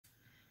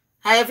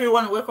Hi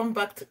everyone, welcome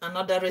back to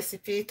another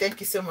recipe. Thank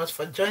you so much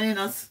for joining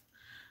us.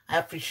 I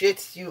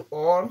appreciate you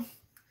all.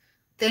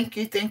 Thank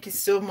you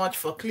so much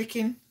for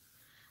clicking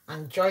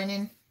and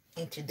joining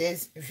in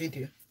today's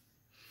video.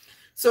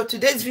 So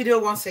today's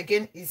video once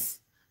again is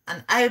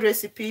an eye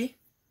recipe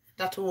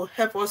that will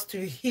help us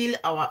to heal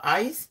our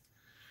eyes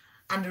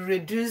and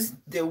reduce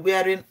the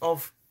wearing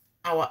of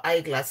our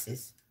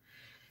eyeglasses.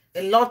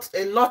 A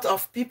lot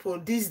of people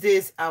these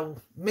days are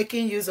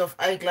making use of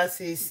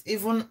eyeglasses,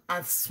 even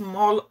as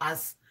small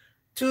as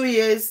 2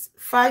 years,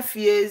 5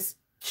 years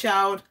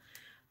child,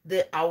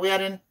 they are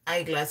wearing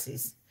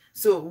eyeglasses.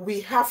 So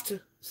we have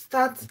to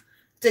start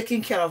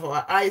taking care of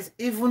our eyes,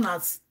 even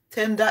at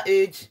tender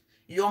age,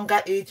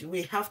 younger age.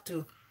 We have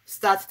to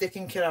start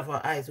taking care of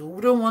our eyes.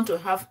 We don't want to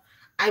have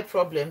eye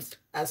problems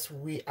as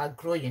we are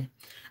growing.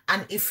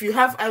 And if you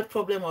have eye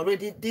problem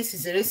already, this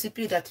is a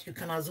recipe that you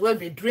can as well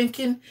be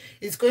drinking.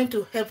 It's going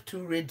to help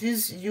to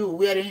reduce you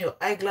wearing your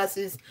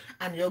eyeglasses,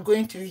 and you're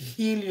going to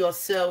heal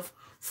yourself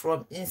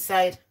from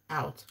inside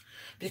out.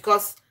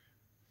 Because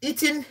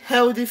eating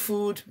healthy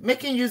food,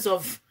 making use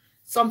of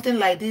something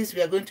like this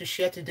we are going to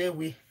share today,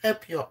 will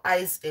help your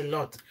eyes a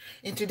lot.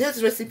 In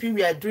today's recipe,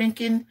 we are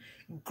drinking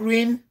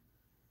green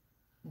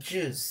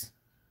juice.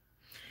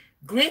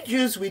 Green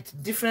juice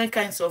with different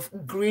kinds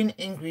of green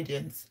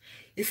ingredients.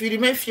 If you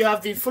remember, if you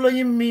have been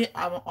following me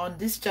on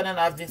this channel,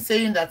 I've been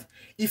saying that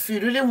if you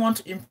really want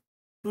to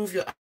improve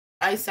your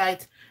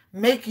eyesight,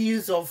 make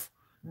use of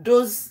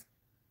those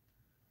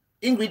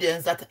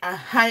ingredients that are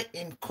high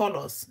in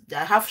colors,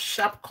 that have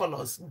sharp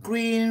colors: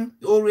 green,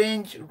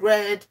 orange,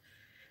 red.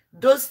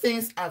 Those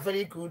things are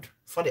very good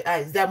for the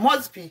eyes. There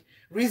must be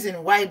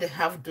reason why they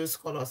have those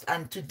colors,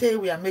 and today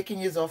we are making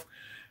use of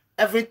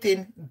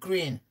everything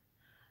green.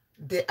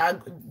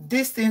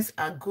 These things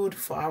are good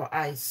for our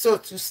eyes. So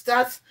to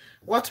start,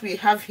 what we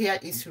have here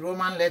is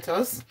Romaine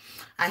lettuce.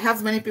 I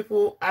have many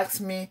people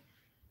ask me,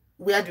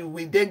 where do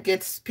we they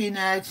get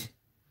spinach,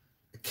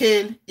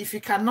 kale? If you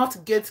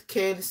cannot get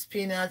kale,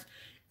 spinach,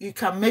 you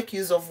can make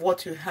use of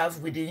what you have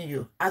within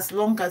you, as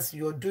long as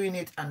you're doing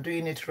it and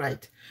doing it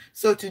right.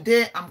 So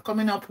today I'm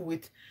coming up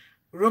with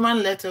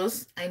Romaine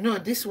lettuce. I know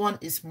this one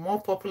is more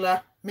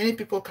popular. Many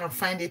people can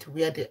find it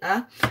where they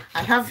are.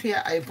 I have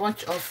here a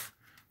bunch of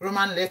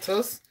Romaine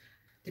lettuce,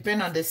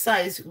 depending on the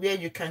size where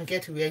you can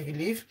get where you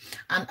live.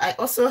 And I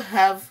also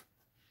have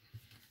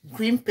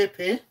green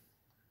pepper.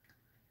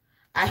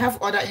 I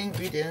have other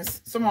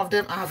ingredients. Some of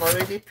them I have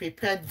already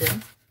prepared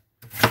them,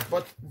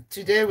 but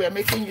today we are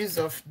making use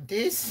of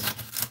this.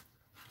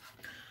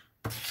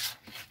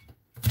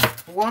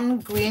 One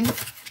green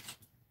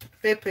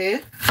pepper,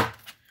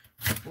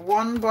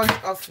 one bunch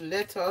of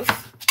lettuce.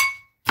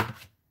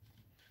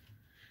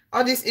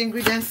 All these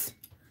ingredients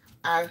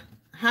are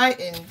high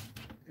in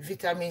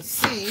vitamin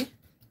C,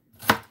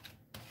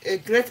 a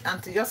great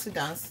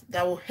antioxidant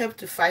that will help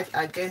to fight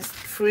against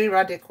free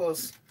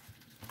radicals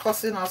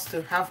causing us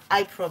to have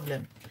eye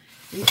problem.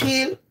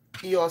 Heal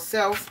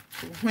yourself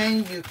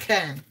when you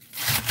can.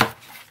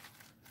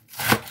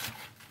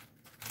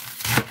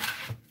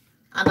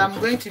 And I'm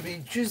going to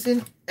be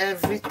juicing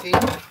everything.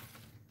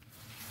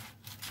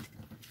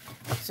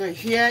 So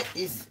here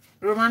is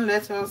Romaine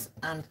lettuce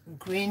and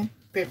green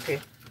pepper.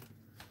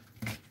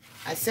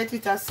 I set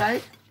it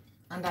aside,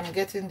 and I'm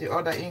getting the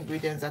other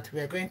ingredients that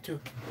we are going to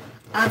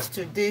add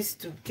to this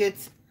to get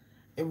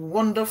a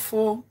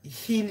wonderful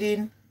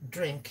healing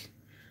drink.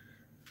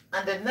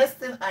 And the next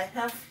thing I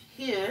have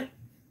here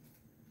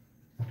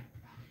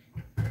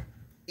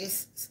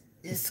is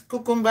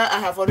cucumber. I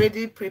have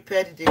already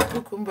prepared the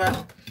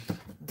cucumber.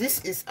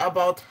 This is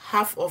about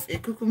half of a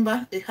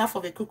cucumber,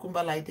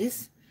 like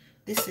this.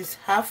 This is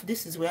half.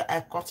 This is where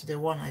I cut the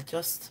one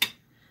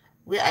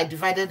where I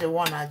divided the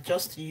one I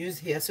just used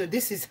here. So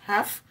this is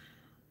half,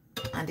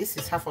 and this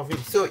is half of it.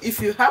 So if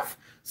you have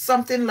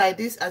something like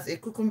this as a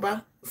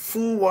cucumber,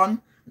 full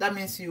one, that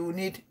means you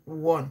need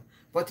one.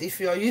 But if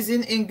you are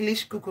using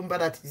English cucumber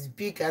that is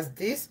big as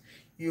this,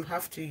 you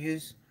have to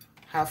use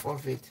half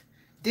of it.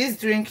 This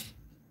drink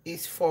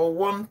is for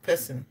one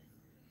person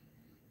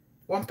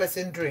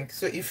drink.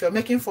 So if you're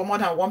making for more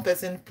than one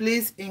person,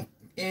 please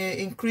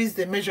increase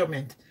the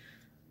measurement.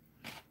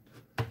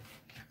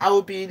 I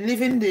will be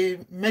leaving the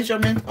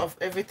measurement of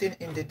everything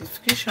in the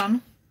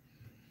description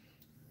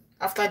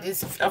after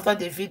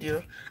the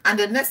video. And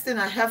the next thing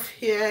I have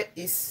here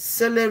is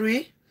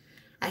celery.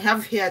 I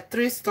have here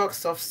 3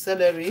 stalks of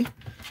celery,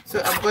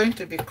 so I'm going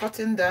to be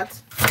cutting that.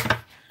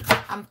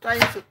 I'm trying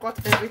to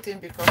cut everything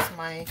because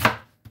my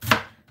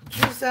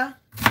juicer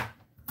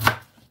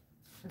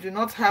do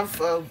not have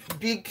a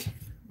big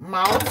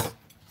mouth,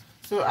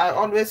 so I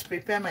always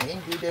prepare my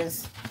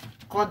ingredients,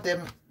 cut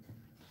them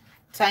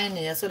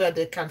tinier so that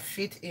they can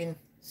fit in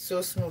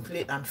so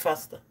smoothly and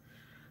faster.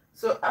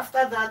 So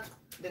after that,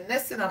 the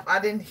next thing I'm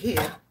adding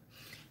here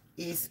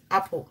is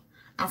apple,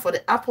 and for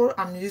the apple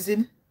I'm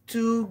using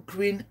 2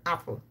 green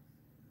apple.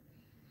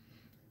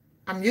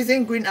 I'm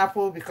using green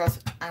apple because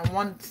I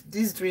want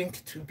this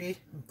drink to be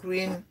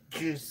green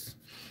juice.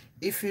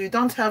 If you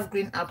don't have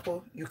green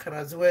apple, you can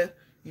as well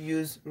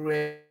use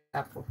red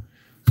apple.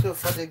 So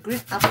for the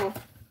green apple,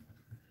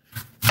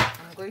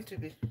 I'm going to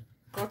be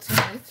cutting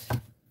it.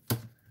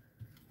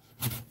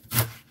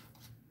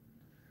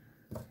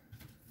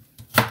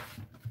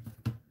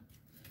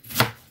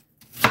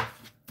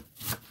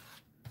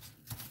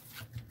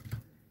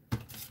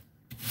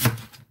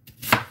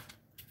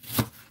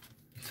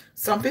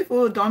 Some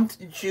people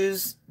don't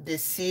juice the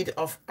seed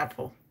of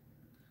apple.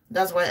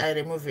 That's why I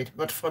remove it.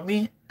 But for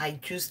me, I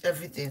juice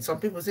everything. Some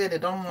people say they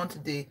don't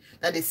want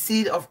that the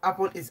seed of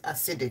apple is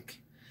acidic.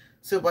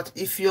 So, but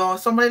if you're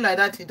somebody like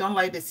that, you don't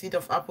like the seed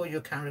of apple,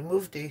 you can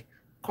remove the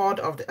cord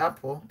of the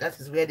apple. That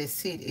is where the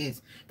seed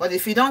is. But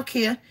if you don't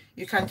care,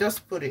 you can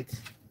just put it.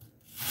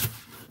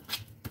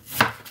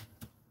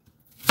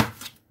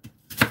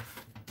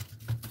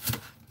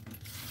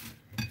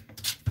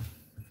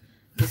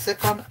 The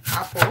second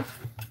apple.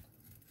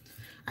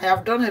 I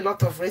have done a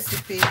lot of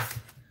recipes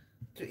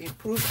to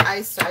improve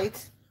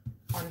eyesight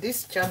on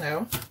this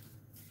channel.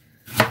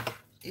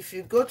 If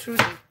you go through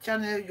the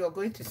channel, you're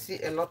going to see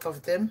a lot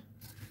of them.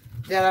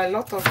 There are a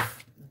lot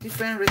of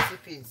different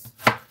recipes.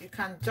 You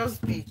can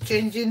just be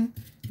changing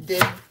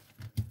them,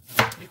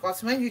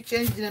 because when you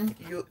change them,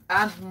 you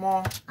add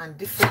more and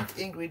different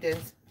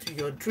ingredients to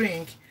your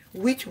drink,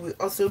 which will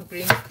also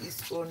bring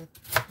its own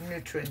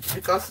nutrients,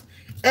 because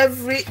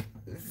every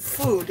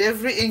food,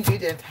 every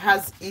ingredient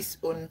has its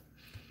own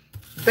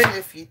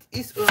benefit,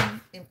 its own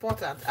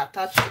importance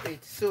attached to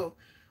it. So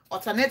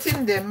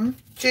alternating them,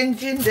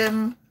 changing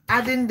them,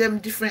 adding them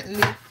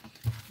differently,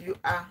 you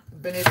are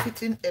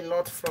benefiting a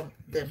lot from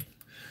them.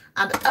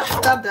 And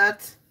after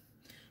that,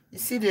 you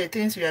see the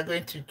things we are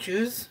going to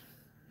choose.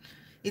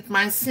 It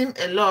might seem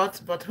a lot,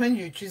 but when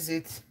you choose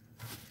it,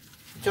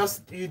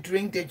 just you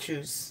drink the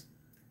juice.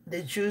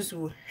 The juice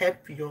will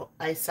help your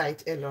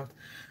eyesight a lot.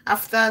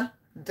 After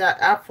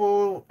the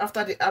apple,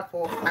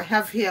 I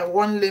have here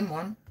 1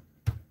 lemon.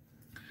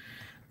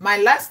 My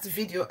last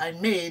video I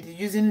made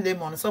using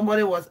lemon,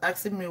 somebody was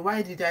asking me,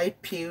 why did I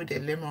peel the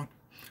lemon?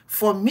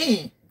 For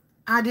me,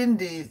 adding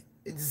the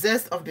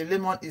zest of the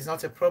lemon is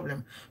not a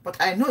problem. But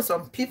I know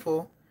some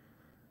people,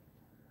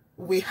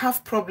 we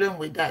have problem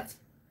with that.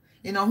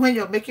 You know, when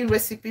you're making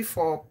recipe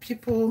for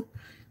people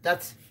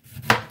that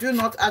do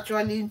not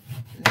actually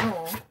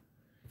know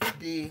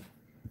the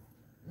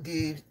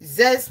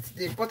zest,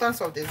 the importance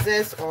of the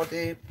zest, or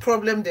the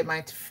problem they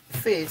might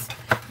face,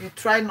 you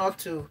try not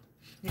to.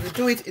 You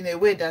do it in a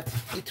way that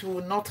it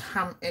will not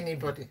harm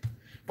anybody.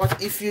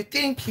 But if you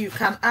think you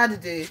can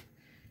add the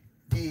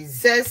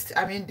zest,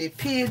 I mean the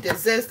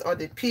zest or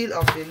the peel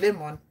of the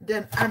lemon,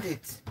 then add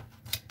it.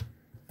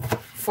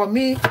 For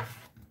me,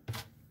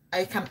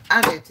 I can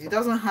add it. It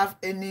doesn't have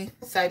any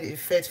side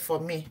effect for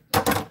me.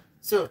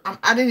 So I'm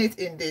adding it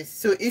in this.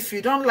 So if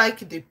you don't like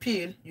the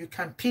peel, you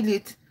can peel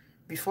it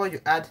before you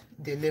add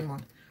the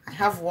lemon. I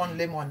have 1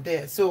 lemon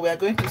there. So we are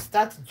going to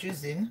start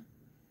juicing.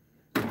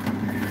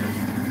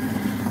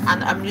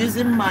 And I'm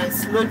using my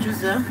slow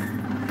juicer.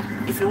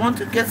 If you want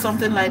to get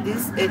something like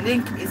this, a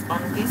link is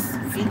on this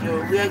video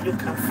where you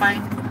can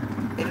find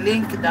a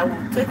link that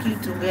will take you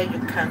to where you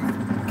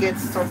can get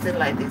something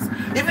like this.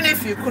 Even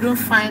if you couldn't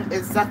find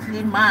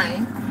exactly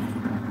mine,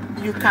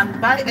 you can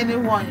buy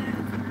anyone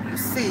you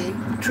see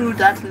through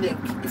that link.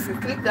 If you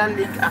click that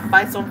link and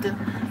buy something,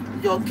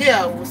 your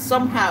girl will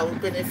somehow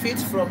benefit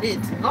from it.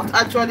 Not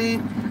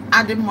actually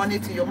adding money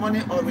to your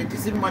money or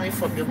reducing money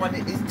from your money.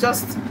 It's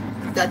just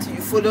that you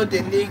follow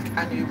the link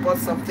and you bought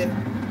something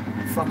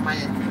from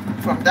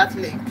that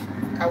link.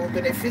 I will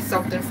benefit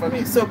something from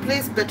it. So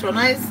please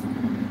patronize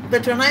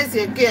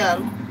your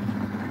girl.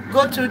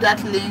 Go through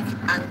that link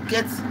and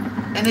get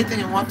anything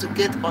you want to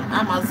get on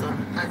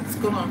Amazon, and it's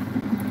gonna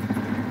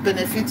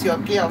benefit your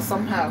girl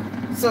somehow.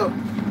 So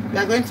we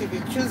are going to be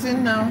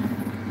choosing now.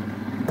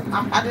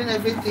 I'm adding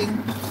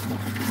everything.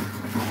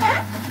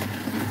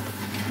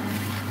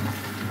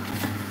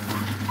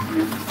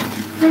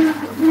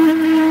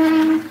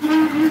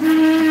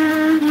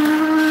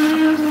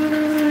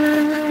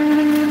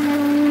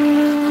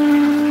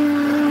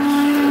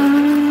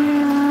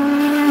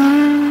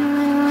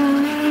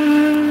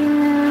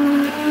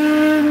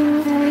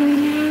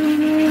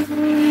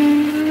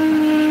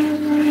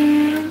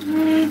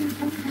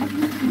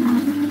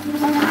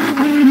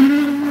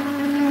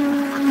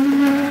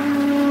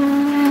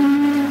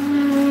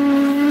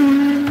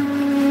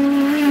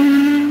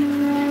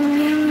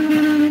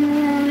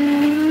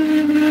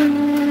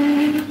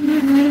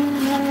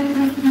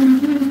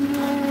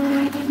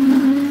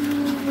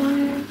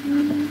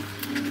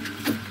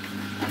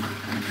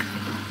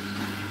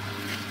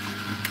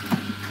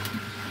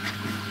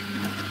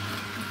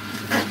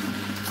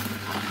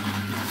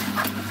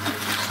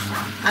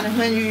 And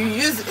when you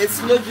use a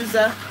slow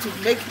juicer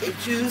to make a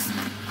juice,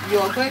 you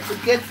are going to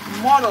get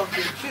more of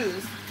the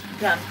juice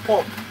than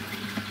pulp.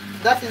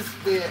 That is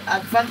the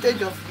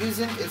advantage of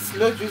using a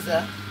slow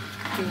juicer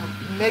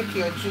to make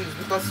your juice,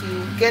 because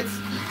you get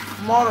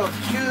more of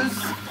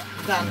juice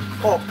than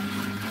pulp.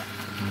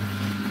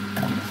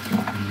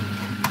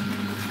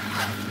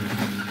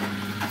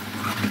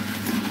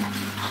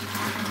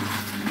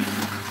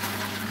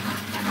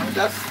 I'm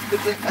just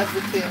putting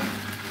everything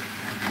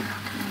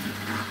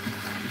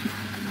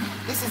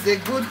This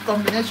is a good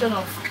combination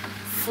of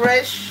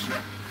fresh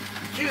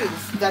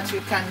juice that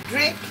you can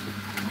drink,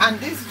 and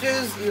this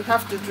juice you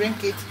have to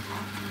drink it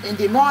in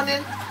the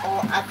morning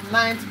or at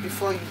night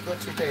before you go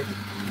to bed.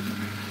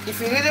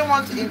 If you really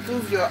want to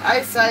improve your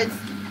eyesight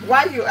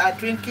while you are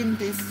drinking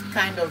this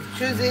kind of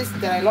juices,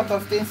 there are a lot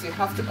of things you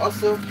have to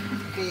also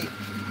be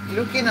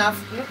looking at,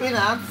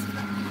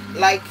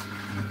 like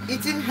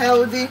eating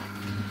healthy,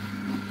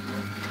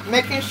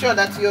 making sure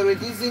that you're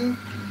reducing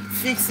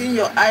fixing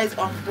your eyes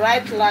on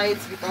bright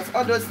lights, because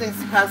all those things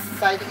have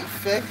side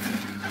effects,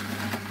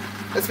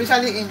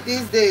 especially in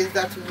these days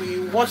that we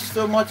watch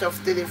so much of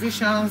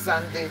televisions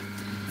and the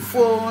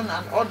phone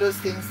and all those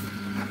things.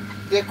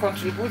 They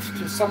contribute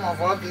to some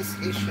of all these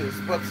issues.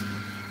 But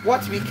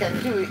what we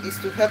can do is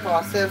to help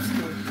ourselves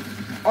to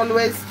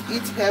always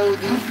eat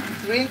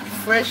healthy, drink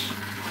fresh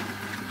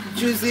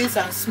juices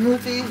and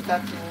smoothies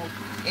that will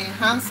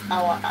enhance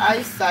our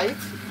eyesight.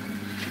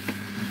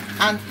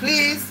 And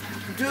please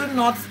do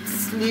not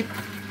sleep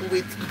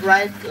with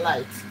bright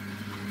lights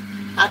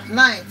at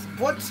night,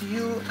 both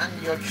you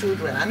and your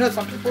children. I know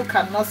some people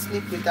cannot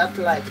sleep with that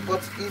light,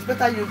 but it's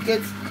better you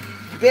get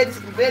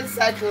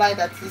bedside light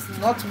that is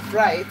not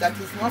bright, that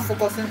is not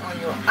focusing on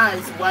your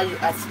eyes while you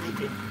are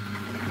sleeping.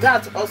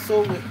 That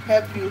also will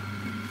help you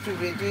to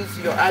reduce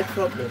your eye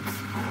problems.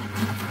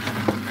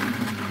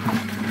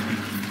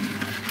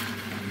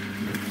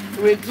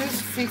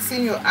 Reduce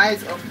fixing your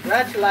eyes on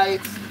bright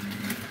lights.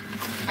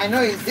 I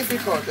know it's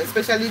difficult,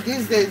 especially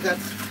these days that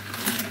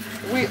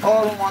we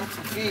all want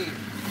to be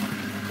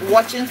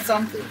watching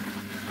something,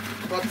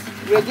 but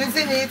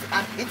reducing it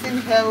and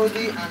eating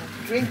healthy and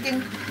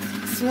drinking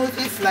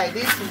smoothies like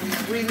this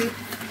will really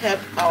help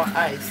our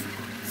eyes.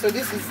 So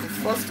this is the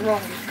first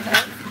one we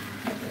have.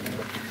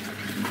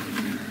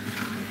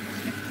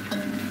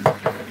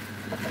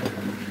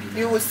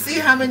 You will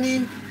see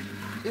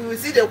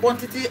the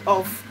quantity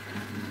of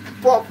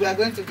pulp we are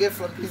going to get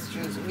from this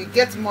juice. We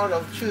get more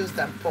of juice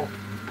than pulp.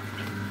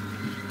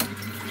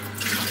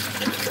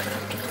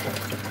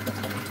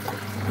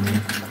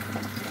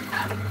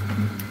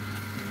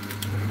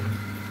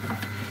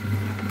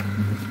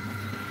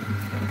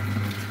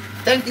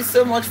 Thank you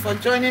so much for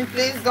joining.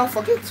 Please don't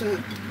forget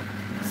to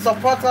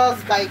support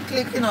us by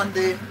clicking on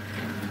the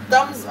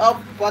thumbs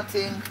up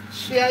button.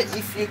 Share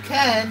if you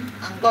can,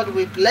 and God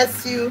will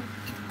bless you,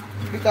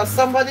 because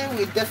somebody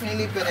will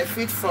definitely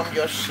benefit from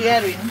your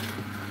sharing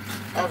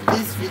of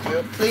this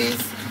video.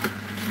 Please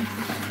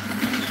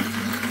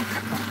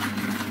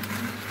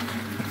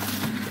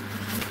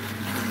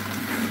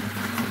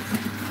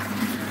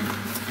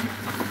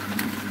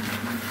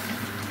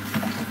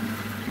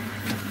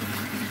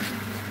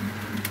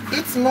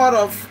eat more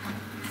of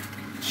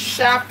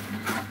sharp,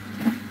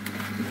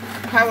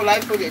 how will I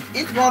put it,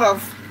 eat more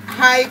of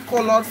high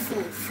colored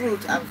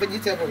fruit and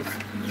vegetables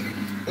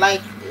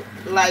like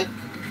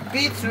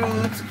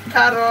beetroot,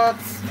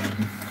 carrots,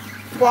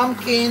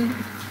 pumpkin,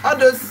 all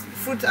those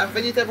fruit and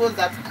vegetables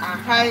that are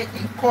high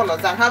in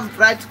colors, that have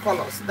bright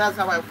colors. That's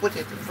how I put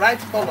it, bright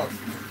colors.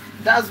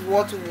 That's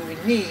what we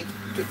will need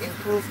to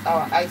improve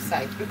our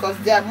eyesight, because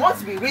there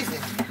must be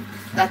reasons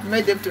that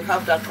made them to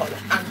have that color,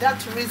 and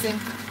that reason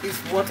is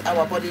what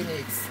our body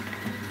needs.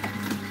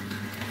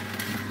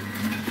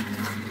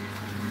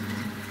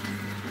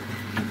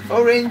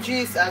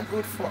 Oranges are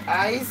good for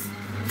eyes.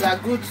 They are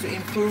good to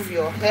improve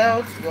your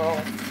health,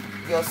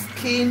 your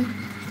skin.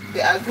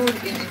 They are good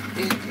in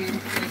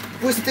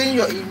boosting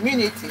your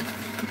immunity.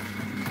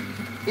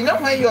 You know,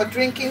 when you're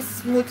drinking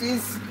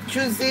smoothies,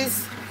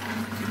 juices,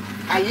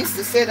 I used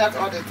to say that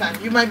all the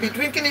time, you might be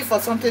drinking it for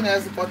something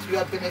else, but you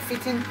are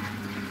benefiting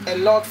a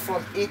lot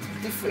from it,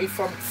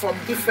 from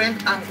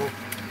different angles.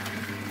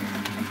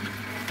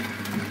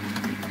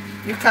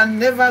 You can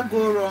never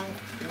go wrong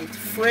with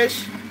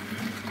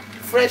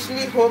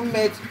freshly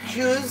homemade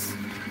juice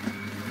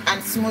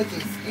and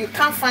smoothies. You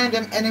can't find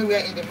them anywhere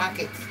in the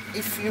market.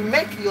 If you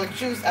make your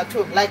juice at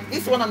home, like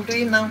this one I'm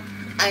doing now,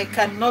 I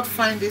cannot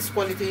find this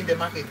quality in the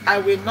market. I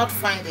will not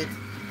find it.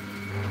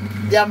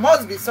 There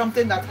must be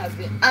something that has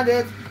been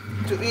added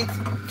to it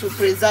to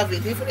preserve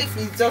it, even if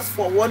it's just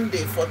for one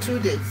day, for 2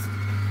 days.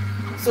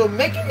 So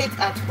making it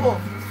at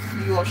home,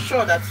 you are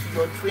sure that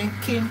you're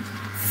drinking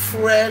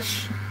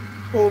fresh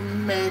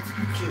homemade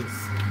juice.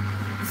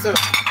 So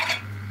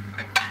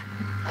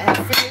I have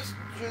finished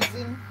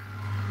juicing.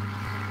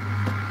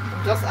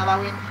 I'm just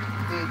allowing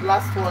the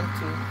last one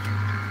to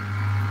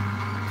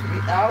be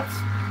out,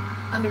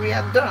 and we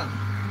are done.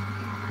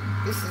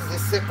 This is the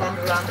second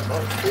round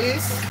of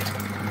this.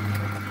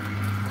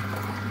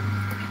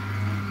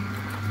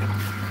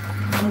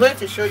 I'm going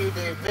to show you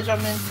the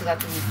measurements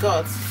that we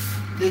got,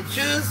 the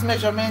juice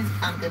measurement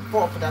and the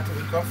pulp that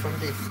we got from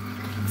this.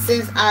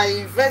 Since I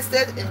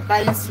invested in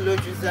buying slow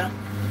juicer,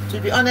 to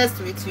be honest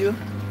with you,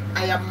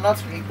 I am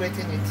not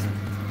regretting it.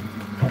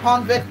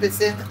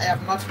 100% I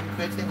am not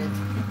regretting it.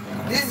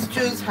 This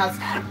juice has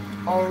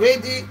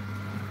already,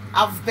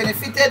 I've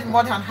benefited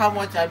more than how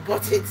much I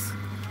bought it.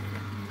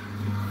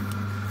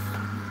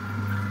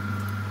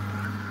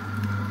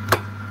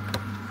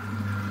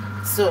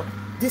 So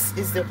this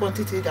is the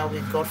quantity that we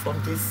got from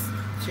this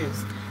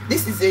juice.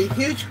 This is a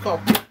huge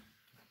cup.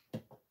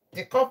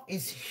 The cup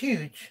is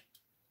huge.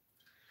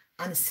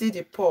 And see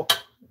the pulp.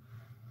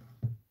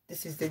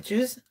 This is the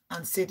juice,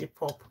 and see the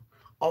pulp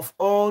of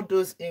all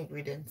those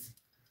ingredients.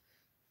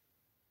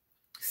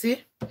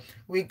 See,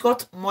 we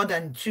got more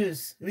than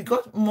juice. We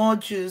got more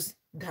juice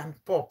than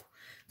pulp.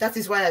 That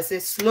is why I say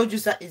slow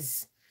juicer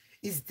is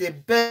the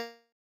best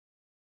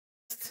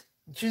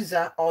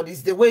juicer, or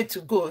is the way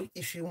to go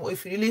if you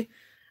really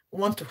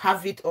want to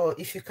have it, or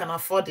if you can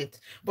afford it.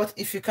 But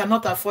if you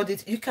cannot afford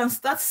it, you can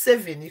start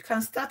saving. You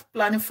can start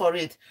planning for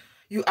it.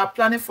 You are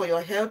planning for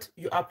your health.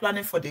 You are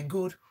planning for the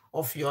good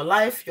of your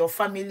life, your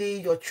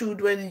family, your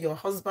children, your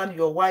husband,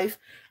 your wife.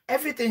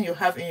 Everything you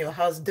have in your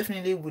house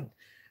definitely would,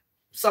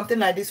 something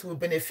like this will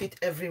benefit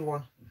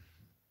everyone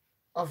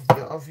of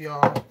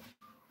your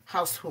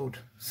household.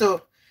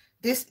 So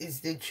this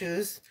is the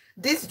juice.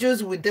 This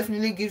juice will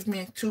definitely give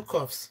me 2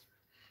 cups.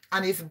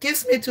 And if it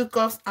gives me 2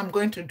 cups, I'm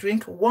going to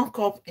drink 1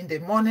 cup in the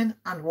morning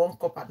and 1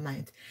 cup at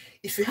night.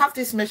 If you have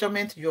this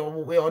measurement,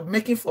 you're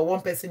making for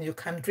 1 person, you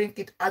can drink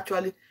it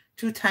actually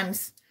 2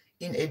 times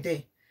in a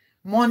day.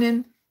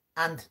 Morning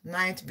and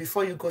night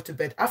before you go to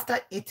bed. After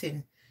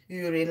eating,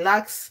 you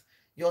relax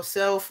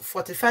yourself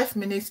 45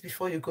 minutes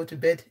before you go to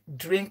bed.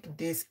 Drink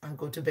this and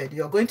go to bed.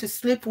 You're going to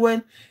sleep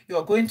well.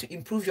 You're going to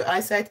improve your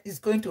eyesight. It's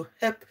going to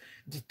help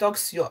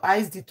detox your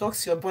eyes,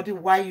 detox your body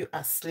while you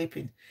are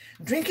sleeping.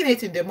 Drinking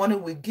it in the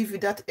morning will give you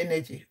that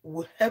energy,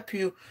 will help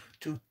you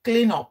to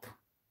clean up.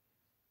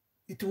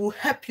 It will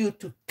help you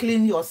to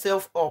clean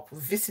yourself up,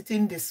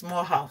 visiting the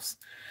small house.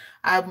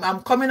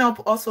 I'm coming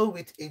up also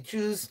with a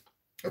juice.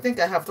 I think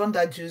I have done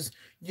that juice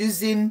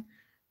using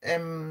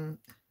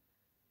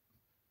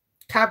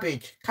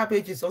cabbage.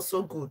 Cabbage is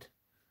also good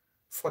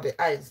for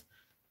the eyes.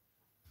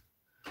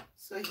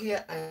 So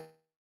here I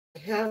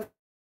have,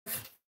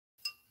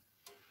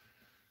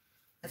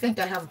 I think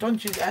I have done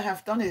juice. I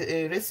have done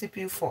a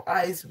recipe for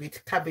eyes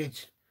with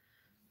cabbage.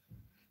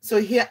 So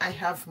here I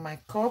have my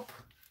cup.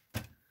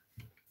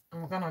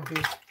 I'm gonna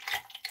be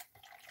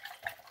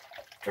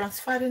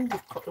transferring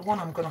the one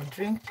I'm gonna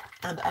drink,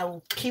 and I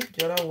will keep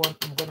the other one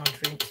I'm gonna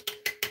drink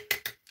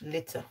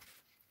later.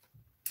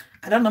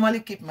 I don't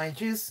normally keep my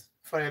juice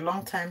for a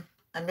long time.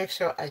 I make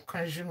sure I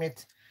consume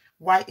it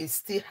while it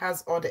still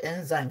has all the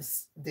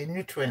enzymes, the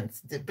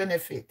nutrients, the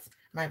benefits.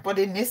 My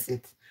body needs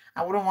it.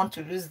 I wouldn't want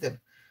to lose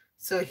them.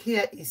 So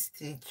here is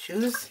the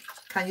juice.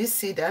 Can you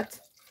see that?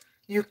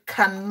 You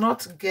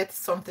cannot get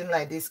something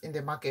like this in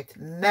the market.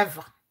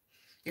 Never.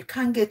 You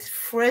can't get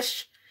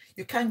fresh.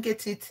 You can't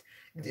get it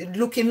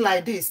looking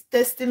like this,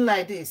 tasting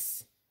like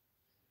this.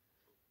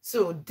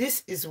 So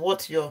this is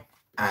what your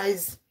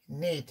eyes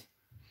need.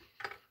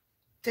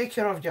 Take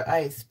care of your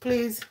eyes.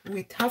 Please,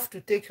 we have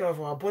to take care of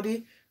our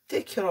body,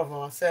 take care of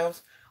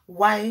ourselves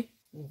while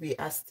we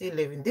are still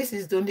living. This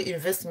is the only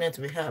investment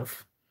we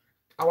have.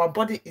 Our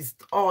body is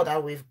all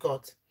that we've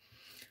got.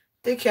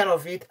 Take care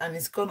of it, and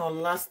it's going to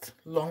last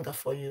longer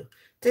for you.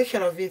 Take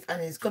care of it,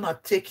 and it's going to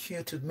take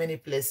you to many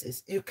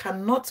places. You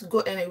cannot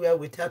go anywhere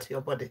without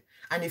your body.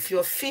 And if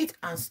you're fit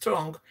and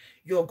strong,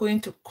 you're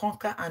going to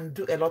conquer and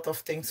do a lot of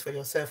things for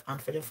yourself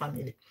and for your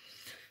family.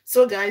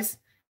 So guys,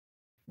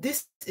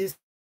 this is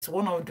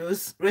one of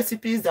those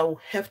recipes that will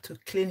help to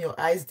clean your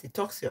eyes,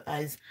 detox your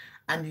eyes,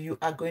 and you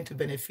are going to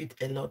benefit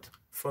a lot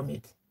from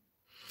it.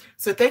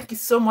 So thank you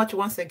so much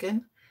once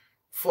again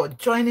for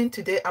joining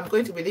today. I'm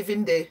going to be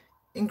leaving the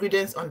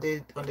ingredients on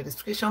the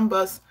description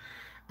box,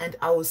 and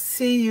I will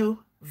see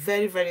you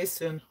very, very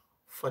soon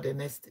for the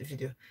next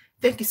video.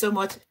 Thank you so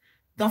much.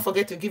 Don't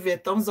forget to give it a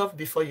thumbs up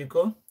before you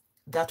go.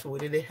 That will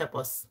really help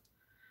us.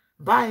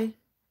 Bye,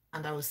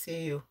 and I will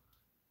see you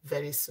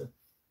very soon.